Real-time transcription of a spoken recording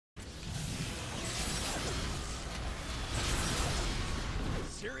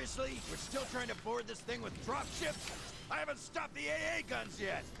Seriously? We're still trying to board this thing with dropships? I haven't stopped the AA guns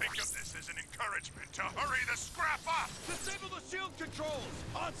yet! Think of this as an encouragement to hurry the scrap up! Disable the shield controls!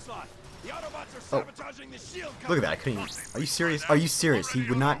 Onslaught! The Autobots are sabotaging the shield Look at that, I couldn't even... Are you serious? Are you serious? He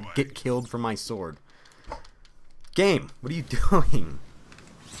would not get killed from my sword. Game, what are you doing?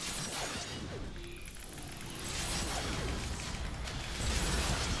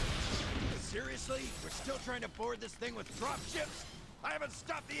 Seriously? We're still trying to board this thing with dropships? I haven't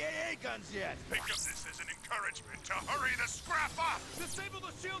stopped the AA guns yet! Think of this as an encouragement to hurry the scrap up! Disable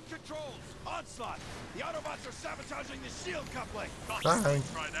the shield controls! Onslaught! The Autobots are sabotaging the shield coupling! Sorry.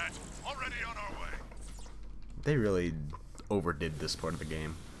 Try that. Already on our way. They really overdid this part of the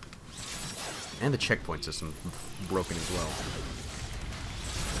game. And the checkpoint system broken as well.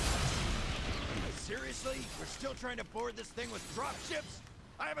 Seriously? We're still trying to board this thing with dropships?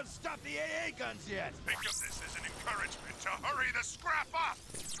 I haven't stopped the AA guns yet! Think of this as an encouragement to hurry the scrap up!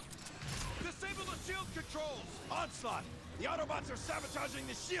 Disable the shield controls! Onslaught! The Autobots are sabotaging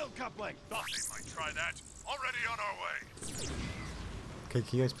the shield coupling! Thought they might try that. Already on our way. Okay,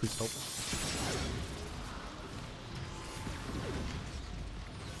 can you guys please help?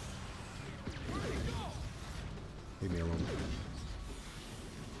 Leave me alone.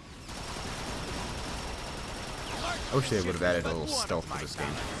 I wish they would have added a little stealth to this game.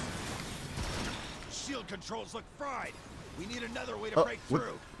 Shield controls look fried. We need another way to break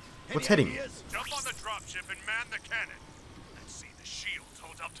through. What's hitting? Jump on the dropship and man the cannon. Let's see the shields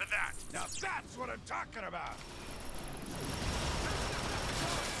hold up to that. Now that's what I'm talking about.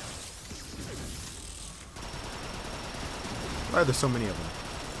 Why are there so many of them?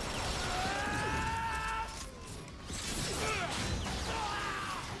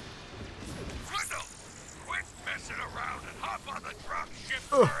 Swindle! Quit messing around and hop on the dropship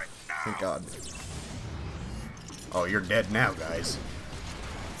Oh, for it now! thank God. Oh, you're dead now, guys.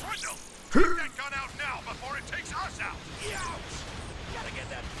 Swindle! Take that gun out now before it takes us out! Ouch! Gotta get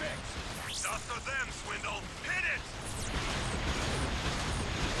that fixed. Us or them, Swindle! Hit it!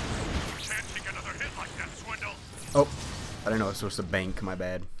 You can't take another hit like that, Swindle! Oh, I didn't know I was supposed to bank. My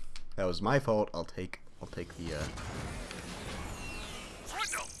bad. That was my fault. I'll take the.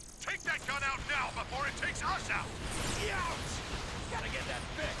 Swindle! Take that gun out now before it takes us out! Ouch! Gotta get that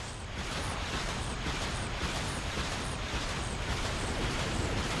fixed.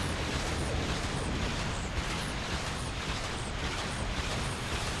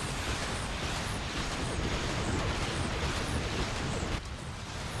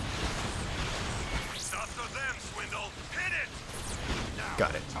 Us or them, Swindle! Hit it! Now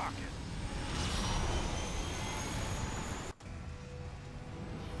Got it. we're talking.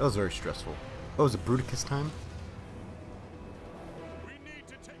 That was very stressful. Oh, was it Bruticus time? We need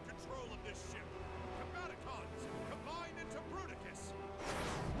to take control of this ship. Combaticons, combine into Bruticus.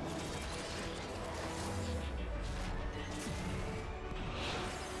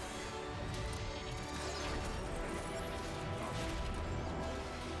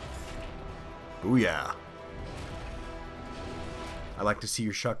 Booyah. I'd like to see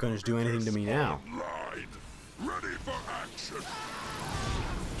your shotgunners do anything to me now. Line, ready for action.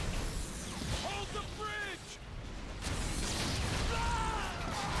 Hold the bridge!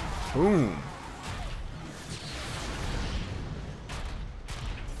 Boom.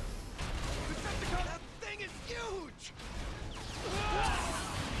 Decepticon, that thing is huge!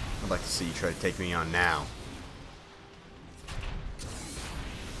 I'd like to see you try to take me on now.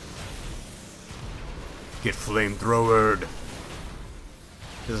 Get flamethrowered.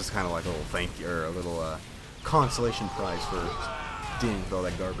 This is kind of like a little thank you, or a little consolation prize for dealing with all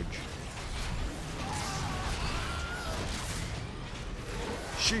that garbage.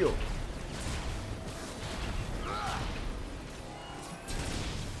 Shield.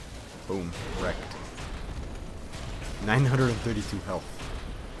 Boom. Wrecked. 932 health.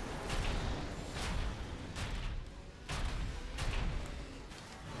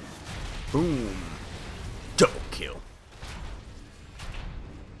 Boom. Double kill.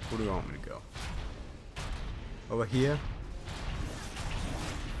 Where do you want me to go? Over here?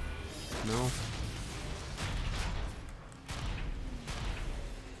 No?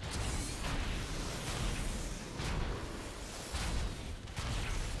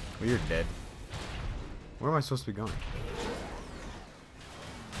 Well, you're dead. Where am I supposed to be going?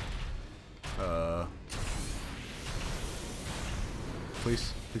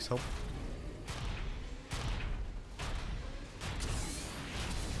 Please help.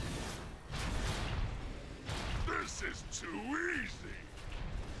 This is too easy.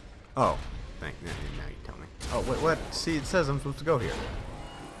 Oh, now you tell me. Oh, wait, what? See, it says I'm supposed to go here.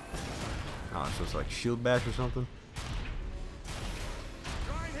 Oh, I'm supposed to like shield bash or something.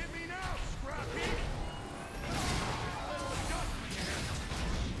 Try and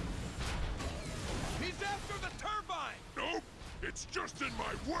just in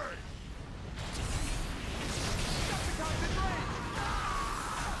my way!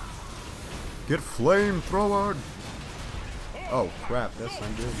 Get flamethrowered! Oh crap, that's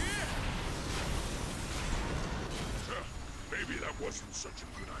not good. Maybe that wasn't such a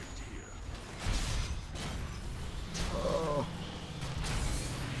good idea. Oh.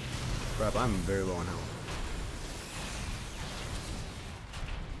 Crap, I'm very low on health.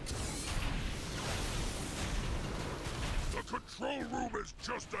 The control room is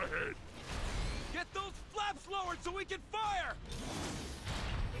just ahead. Get those flaps lowered so we can fire!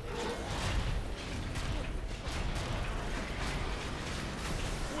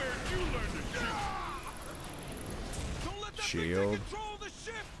 Where'd you learn to shoot? Don't let that Shield. thing take control of the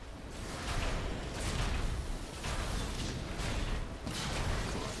ship!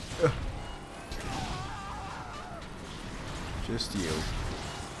 Just you.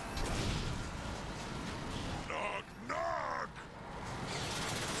 Knock, knock!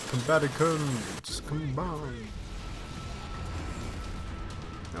 Combaticons, combine.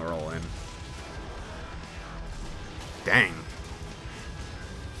 Now we're all in. Dang.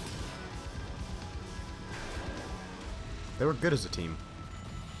 They were good as a team.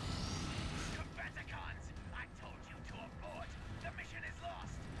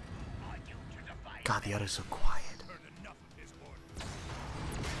 God, the other's so quiet. Heard enough of his orders.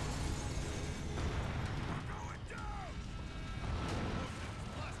 We're going down!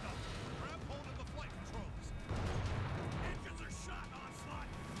 Blast off. Grab hold of the flight controls. Engines are shot, Onslaught.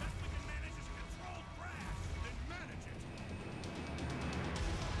 Best we can manage is a controlled crash. Then manage it.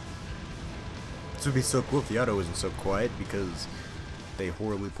 This would be so cool if the auto isn't so quiet because they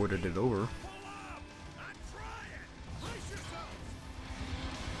horribly ported it over. Pull up! I'm trying! Brace yourselves!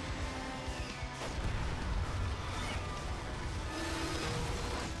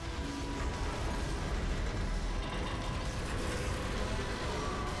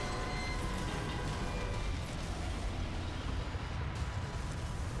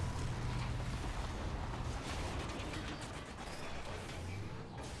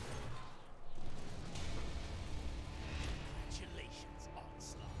 Congratulations,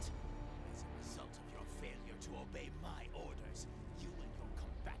 Onslaught. As a result of your failure to obey my orders, you and your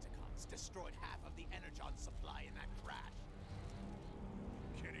Combaticons destroyed half of the energon supply in that crash.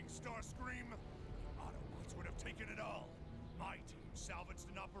 Kidding, Starscream? Autobots would have taken it all. My team salvaged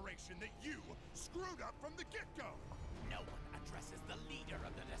an operation that you screwed up from the get-go. No one addresses the leader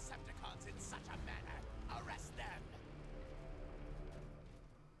of the Decepticons in such a manner. Arrest them!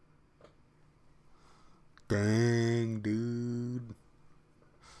 Dang, dude.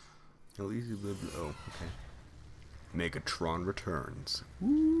 At least you lived. Oh, okay. Megatron returns.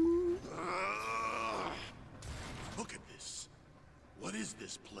 Look at this. What is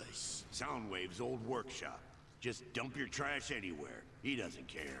this place? Soundwave's old workshop. Just dump your trash anywhere. He doesn't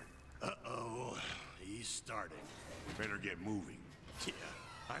care. Uh-oh. He's starting. Better get moving. Yeah,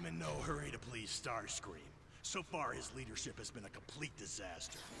 I'm in no hurry to please Starscream. So far, his leadership has been a complete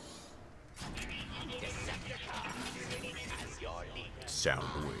disaster. Decepticon, as your leader,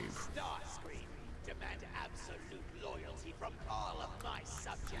 Soundwave. Starscream, demand absolute loyalty from all of my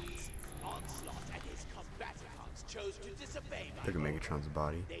subjects. Onslaught and his Combaticons chose to disobey my Look at orders. Megatron's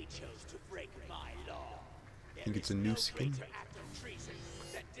body. They chose to break my law. Think it's a new skin? There is no greater act of treason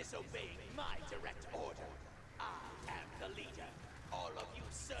than disobeying my direct order. I am the leader. All of you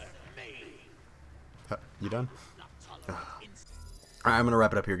serve me. You done? Not tolerate Alright, I'm gonna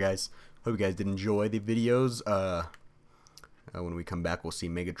wrap it up here, guys. Hope you guys did enjoy the videos. When we come back, we'll see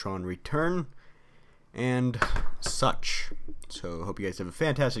Megatron return and such. So, hope you guys have a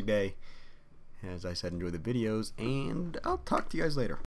fantastic day. As I said, enjoy the videos, and I'll talk to you guys later.